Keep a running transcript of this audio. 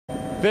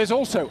There's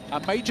also a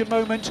major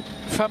moment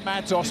for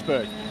Mads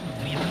Østberg.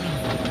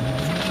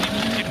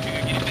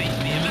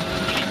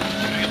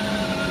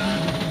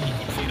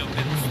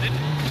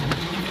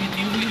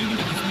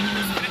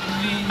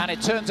 And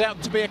it turns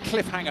out to be a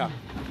cliffhanger.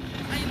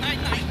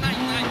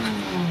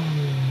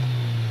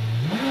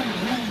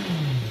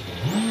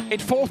 In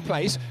fourth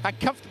place and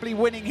comfortably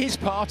winning his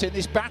part in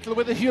this battle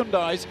with the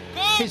Hyundais,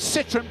 his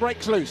Citroen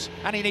breaks loose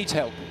and he needs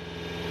help.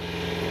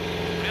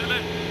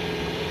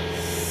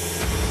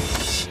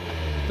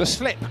 The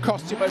slip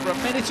cost him over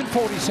 1 minute and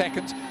 40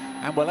 seconds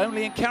and will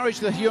only encourage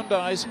the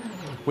Hyundais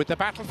with the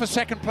battle for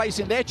second place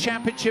in their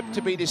championship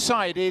to be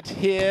decided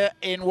here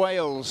in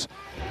Wales.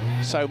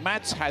 So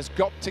Mads has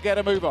got to get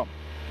a move on.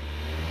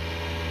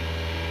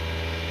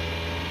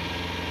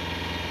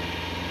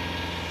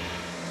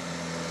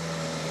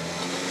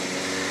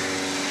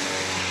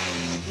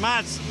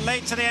 Mads,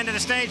 late to the end of the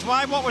stage.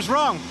 Why? What was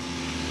wrong?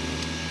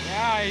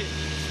 Yeah, I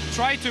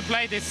tried to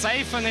play this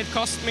safe and it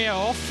cost me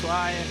off.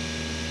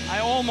 I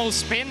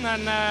almost spin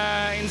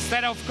and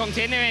instead of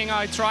continuing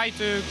I tried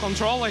to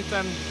control it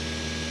and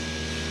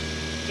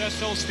just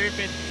so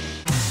stupid.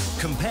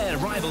 Compare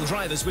rival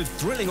drivers with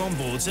thrilling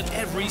onboards at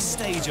every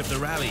stage of the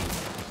rally.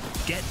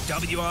 Get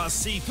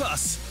WRC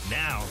Plus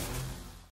now.